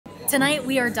Tonight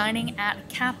we are dining at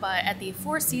Capa at the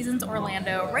Four Seasons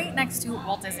Orlando, right next to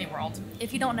Walt Disney World.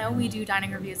 If you don't know, we do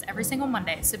dining reviews every single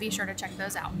Monday, so be sure to check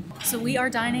those out. So we are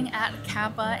dining at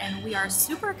Capa, and we are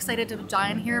super excited to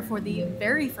dine here for the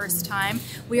very first time.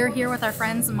 We are here with our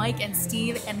friends Mike and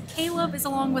Steve, and Caleb is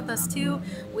along with us too.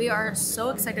 We are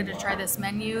so excited to try this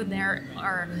menu. There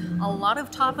are a lot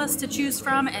of tapas to choose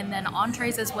from, and then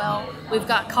entrees as well. We've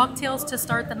got cocktails to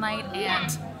start the night,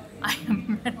 and I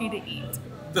am ready to eat.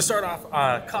 To start off,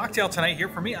 cocktail tonight here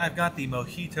for me, I've got the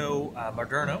Mojito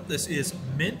Moderno. This is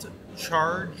mint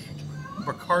charged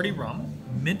Bacardi rum,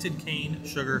 minted cane,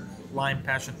 sugar, lime,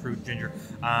 passion fruit, ginger,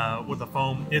 with a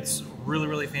foam. It's really,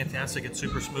 really fantastic. It's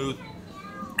super smooth.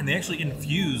 And they actually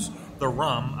infuse the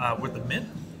rum with the mint,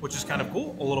 which is kind of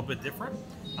cool, a little bit different.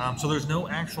 So there's no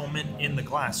actual mint in the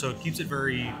glass, so it keeps it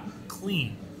very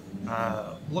clean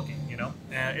looking, you know?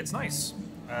 It's nice,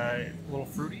 a little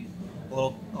fruity. A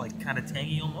little like kind of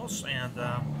tangy almost, and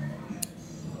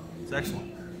it's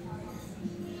excellent.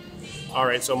 All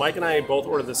right, so Mike and I both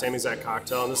ordered the same exact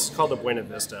cocktail, and this is called the Buena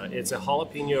Vista. It's a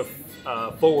jalapeno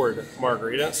forward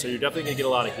margarita, so you're definitely gonna get a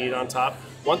lot of heat on top.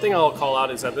 One thing I'll call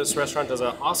out is that this restaurant does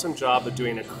an awesome job of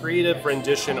doing a creative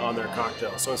rendition on their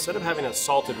cocktail. So instead of having a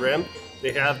salted rim,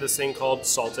 they have this thing called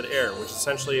salted air, which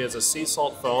essentially is a sea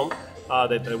salt foam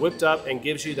that they whipped up and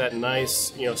gives you that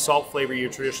nice, salt flavor you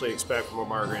traditionally expect from a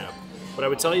margarita. What I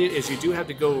would tell you is you do have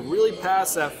to go really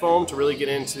past that foam to really get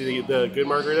into the good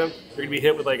margarita. You're gonna be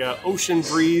hit with like an ocean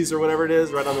breeze or whatever it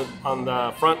is right on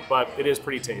the front, but it is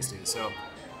pretty tasty. So,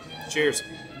 cheers.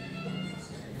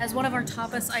 As one of our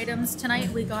tapas items tonight,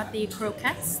 we got the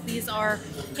croquettes. These are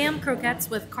ham croquettes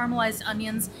with caramelized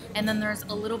onions, and then there's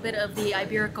a little bit of the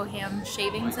Iberico ham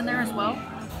shavings in there as well.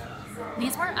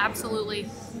 These were absolutely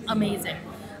amazing.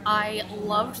 I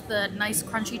loved the nice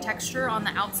crunchy texture on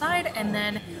the outside, and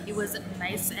then it was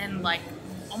nice and like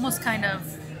almost kind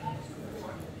of,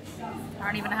 I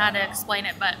don't even know how to explain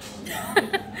it, but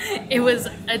it was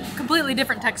a completely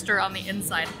different texture on the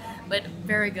inside, but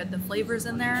very good. The flavors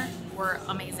in there were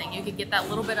amazing. You could get that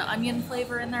little bit of onion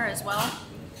flavor in there as well.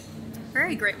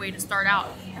 Very great way to start out,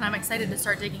 and I'm excited to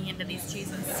start digging into these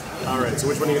cheeses. All right, so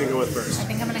which one are you gonna go with first? I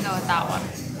think I'm gonna go with that one.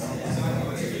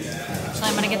 Actually,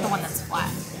 I'm gonna get the one that's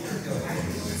flat.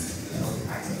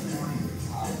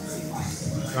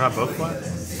 You want both flat?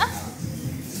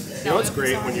 You know what's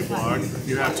great when you vlog?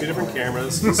 You have two different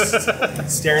cameras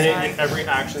staring at every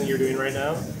action that you're doing right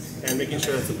now and making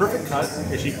sure it's the perfect cut.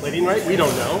 Is she plating right? We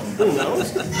don't know. Who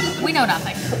knows? We know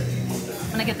nothing.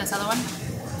 I'm gonna get this other one.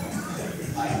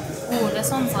 Ooh,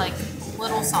 this one's like a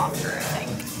little softer, I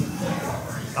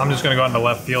think. I'm just gonna go out in the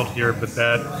left field here, but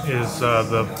that is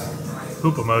the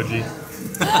poop emoji.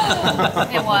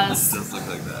 It was. It does look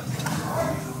like that.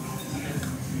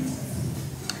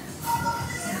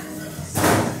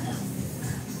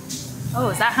 Oh,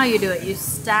 is that how you do it? You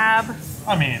stab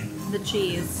the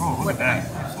cheese. Oh, look at that.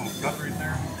 Nice little cut right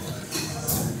there.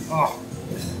 Oh.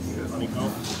 Good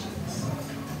honeycomb.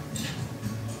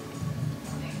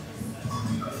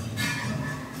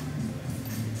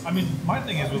 My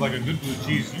thing is with like a good blue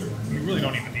cheese, you really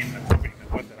don't even need an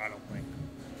accompaniment with it, I don't think.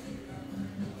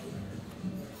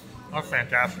 That's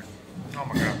fantastic. Oh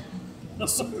my god.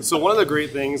 So one of the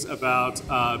great things about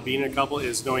being a couple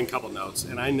is knowing couple notes.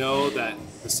 And I know that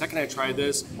the second I tried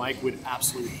this, Mike would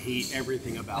absolutely hate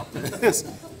everything about this.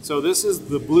 So this is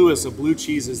the bluest of blue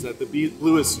cheeses that the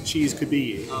bluest cheese could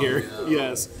be here. Oh, yeah.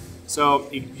 Yes. So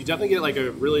you definitely get like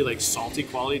a really like salty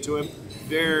quality to it.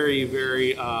 Very,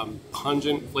 very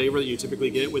pungent flavor that you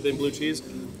typically get within blue cheese.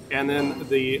 And then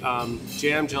the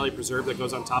jam jelly preserve that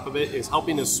goes on top of it is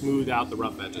helping to smooth out the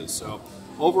rough edges. So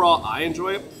overall, I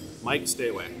enjoy it. Mike, stay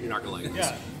away. You're not gonna like this.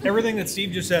 Yeah, everything that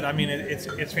Steve just said.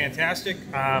 It's fantastic.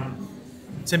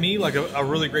 To me, like a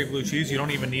really great blue cheese, you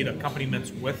don't even need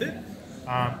accompaniments with it.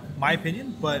 My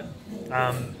opinion, but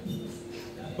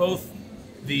both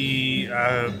the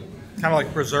kind of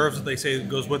like preserves that they say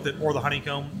goes with it, or the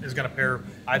honeycomb is going to pair,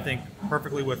 I think,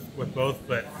 perfectly with both.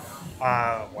 But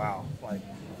wow, like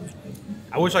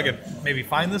I wish I could maybe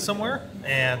find this somewhere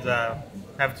and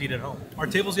have it to eat at home. Our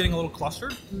table's getting a little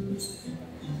clustered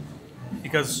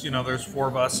because there's four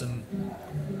of us and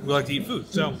we like to eat food.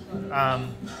 So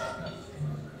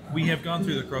we have gone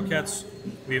through the croquettes,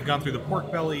 we have gone through the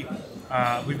pork belly,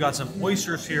 we've got some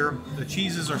oysters here. The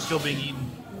cheeses are still being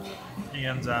eaten,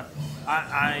 and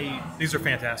these are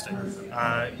fantastic.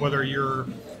 Whether you're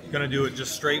going to do it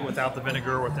just straight without the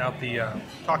vinegar, without the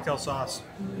cocktail sauce,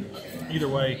 either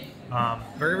way,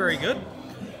 very, very good.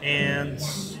 And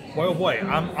boy, oh boy,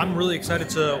 I'm really excited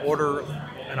to order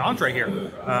an entree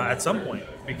here at some point.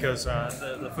 because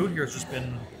the food here has just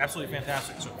been absolutely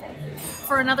fantastic so far.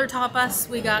 For another tapas,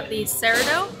 we got the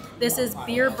Cerdo. This is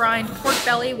beer brined pork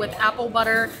belly with apple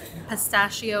butter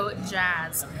pistachio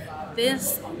jazz.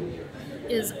 This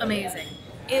is amazing.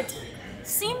 It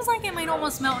seems like it might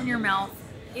almost melt in your mouth.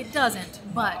 It doesn't,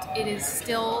 but it is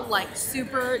still like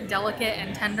super delicate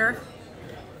and tender.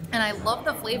 And I love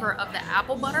the flavor of the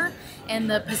apple butter, and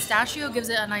the pistachio gives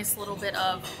it a nice little bit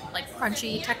of like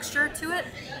crunchy texture to it.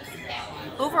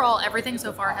 Overall, everything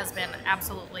so far has been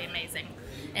absolutely amazing.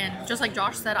 And just like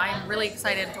Josh said, I am really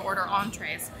excited to order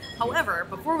entrees. However,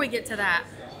 before we get to that,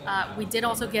 we did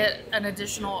also get an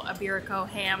additional Iberico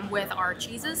ham with our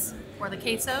cheeses, or the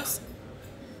quesos.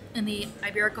 And the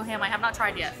Iberico ham I have not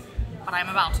tried yet, but I'm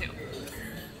about to.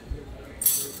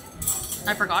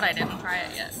 I forgot I didn't try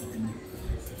it yet.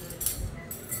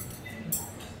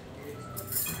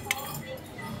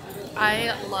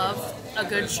 I love a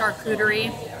good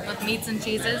charcuterie with meats and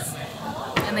cheeses,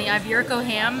 and the Iberico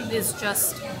ham is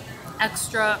just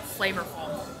extra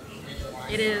flavorful.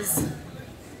 It is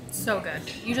so good.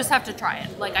 You just have to try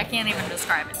it. Like, I can't even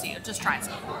describe it to you. Just try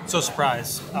some. So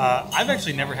surprise, I've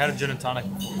actually never had a gin and tonic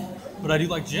before, but I do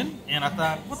like gin, and I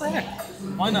thought, what the heck?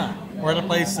 Why not? We're at a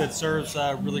place that serves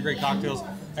really great cocktails,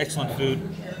 excellent food,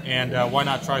 and why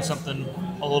not try something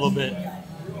a little bit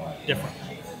different?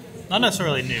 Not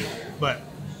necessarily new, but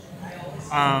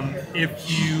if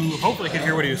you hopefully could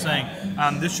hear what he was saying,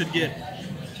 this should get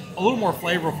a little more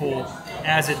flavorful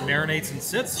as it marinates and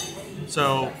sits.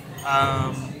 So,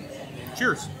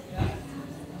 cheers.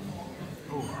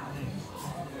 Oh.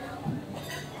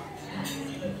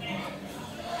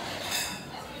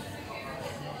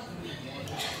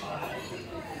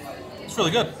 It's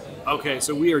really good. Okay,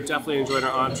 so we are definitely enjoying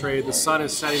our entree. The sun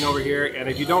is setting over here, and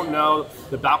if you don't know,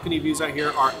 the balcony views out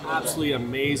here are absolutely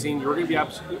amazing. We're gonna be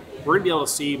able to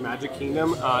see Magic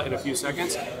Kingdom in a few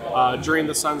seconds during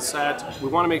the sunset. We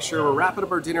want to make sure we're wrapping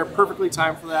up our dinner perfectly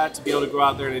timed for that to be able to go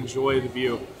out there and enjoy the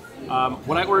view.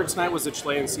 What I ordered tonight was the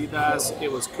Chilean sea bass.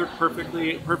 It was cooked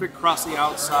perfectly, perfect crust on the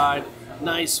outside,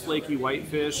 nice flaky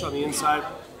whitefish on the inside.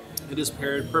 It is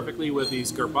paired perfectly with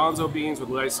these garbanzo beans with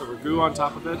nice ragu on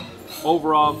top of it.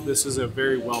 Overall, this is a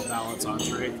very well-balanced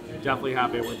entree. Definitely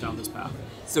happy I went down this path.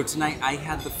 So tonight I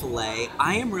had the filet.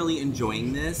 I am really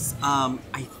enjoying this.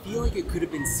 I feel like it could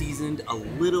have been seasoned a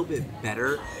little bit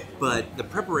better, but the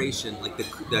preparation, like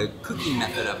the cooking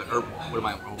method of it, or what do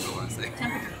I want to say?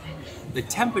 The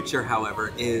temperature,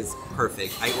 however, is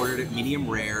perfect. I ordered it medium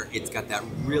rare. It's got that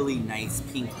really nice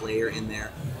pink layer in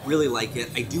there. Really like it.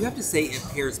 I do have to say it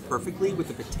pairs perfectly with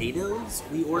the potatoes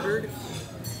we ordered.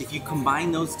 If you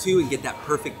combine those two and get that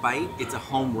perfect bite, it's a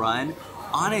home run.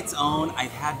 On its own,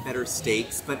 I've had better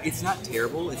steaks, but it's not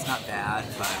terrible. It's not bad,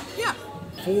 but yeah.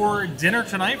 For dinner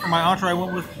tonight, for my entree, I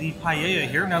went with the paella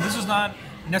here. Now, this is not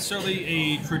necessarily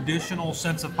a traditional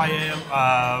sense of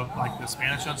paella, like the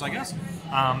Spanish sense, I guess,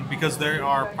 because they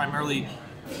are primarily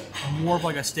more of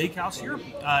like a steakhouse here.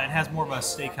 It has more of a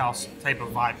steakhouse type of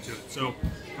vibe to it. So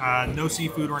no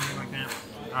seafood or anything like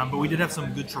that. But we did have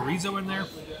some good chorizo in there,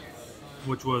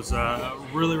 which was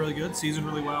really, really good, seasoned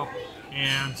really well,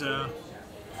 and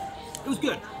it was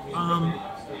good.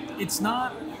 It's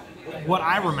not what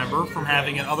I remember from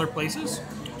having at other places.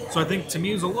 So I think to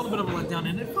me it was a little bit of a letdown,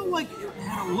 and it felt like it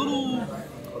had a little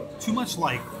too much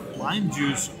like lime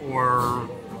juice or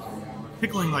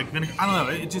pickling like vinegar. I don't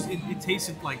know. It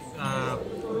tasted like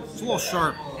it's a little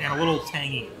sharp and a little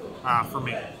tangy for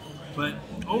me. But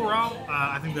overall,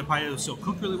 I think the paella was still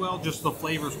cooked really well. Just the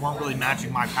flavors weren't really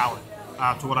matching my palate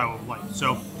to what I would like.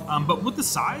 So, but with the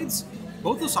sides,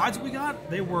 both the sides that we got,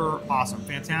 they were awesome,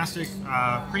 fantastic,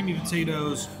 creamy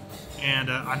potatoes, and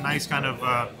a nice kind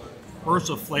of burst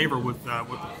of flavor with the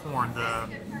corn.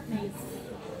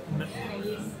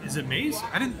 Is it maize?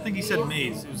 I didn't think he said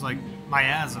maize. It was like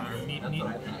maiza or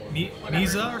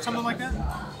miza or something like that.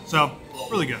 So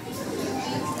really good.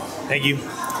 Thank you.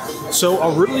 So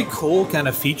a really cool kind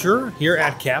of feature here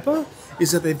at Capa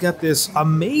is that they've got this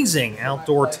amazing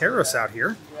outdoor terrace out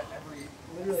here.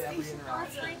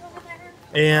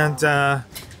 And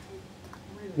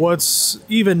what's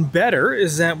even better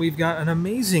is that we've got an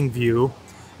amazing view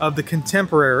of the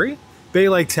contemporary Bay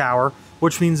Lake Tower,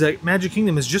 which means that Magic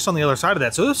Kingdom is just on the other side of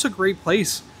that. So this is a great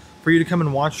place for you to come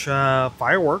and watch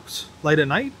fireworks late at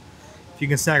night. If you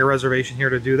can snag a reservation here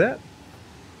to do that.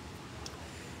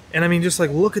 And I mean, just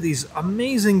like look at these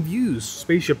amazing views.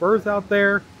 Spaceship Earth out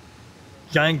there,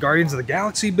 giant Guardians of the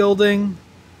Galaxy building,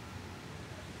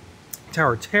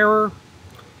 Tower of Terror.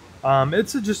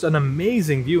 It's just an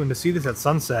amazing view, and to see this at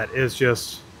sunset is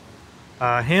just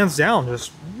hands down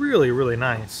just really, really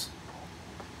nice.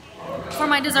 For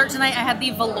my dessert tonight, I had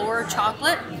the velour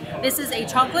chocolate. This is a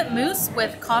chocolate mousse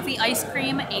with coffee ice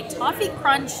cream, a toffee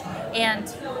crunch, and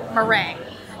meringue.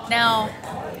 Now,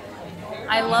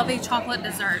 I love a chocolate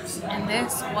dessert, and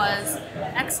this was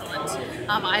excellent.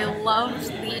 I loved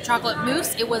the chocolate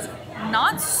mousse. It was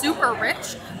not super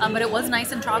rich, but it was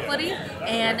nice and chocolatey.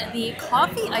 And the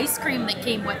coffee ice cream that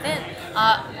came with it,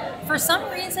 for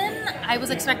some reason, I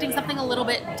was expecting something a little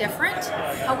bit different.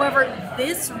 However,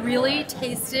 this really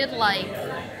tasted like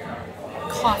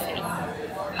coffee.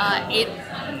 It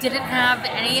didn't have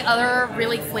any other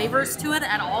really flavors to it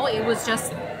at all. It was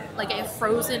just like a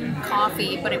frozen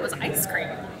coffee, but it was ice cream.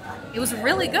 It was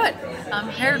really good.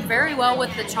 Paired very well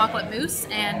with the chocolate mousse,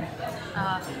 and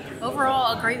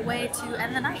overall a great way to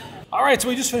end the night. All right, so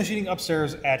we just finished eating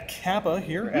upstairs at Capa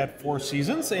here at Four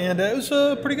Seasons, and it was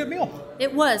a pretty good meal.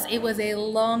 It was. It was a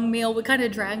long meal. We kind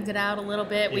of dragged it out a little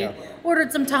bit. Yeah. We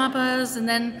ordered some tapas, and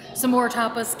then some more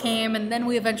tapas came, and then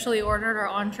we eventually ordered our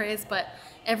entrees, but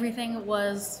everything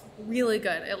was really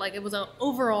good. It was an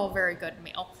overall very good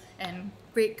meal, and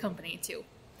great company too.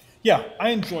 Yeah, I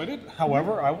enjoyed it.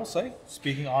 However, I will say,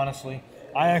 speaking honestly,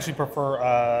 I actually prefer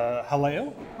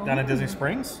Jaleo down at Disney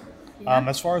Springs. Yeah.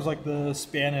 As far as like the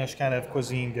Spanish kind of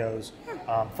cuisine goes,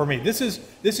 for me, this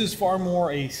is far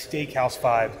more a steakhouse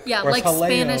vibe. Yeah, whereas like Jaleo,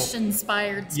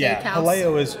 Spanish-inspired steakhouse. Yeah,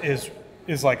 Jaleo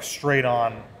is like straight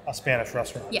on a Spanish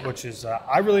restaurant, Yeah. which is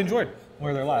I really enjoyed when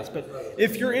we were there last. But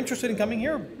if you're interested in coming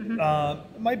here,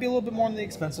 it might be a little bit more on the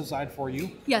expensive side for you.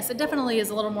 Yes, it definitely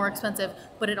is a little more expensive,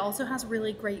 but it also has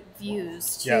really great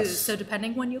views too. Yes. So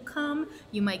depending when you come,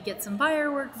 you might get some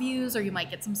firework views, or you might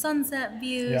get some sunset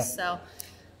views. Yeah. So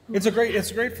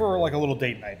It's great for like a little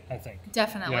date night, I think.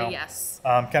 definitely, You know, yes.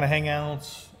 Kind of hang out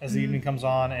as the evening comes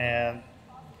on and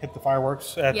hit the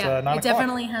fireworks at 9 Yeah, o'clock. it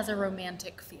definitely has a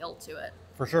romantic feel to it.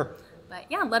 For sure. But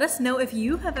yeah, let us know if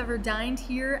you have ever dined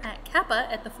here at Capa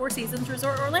at the Four Seasons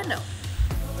Resort Orlando.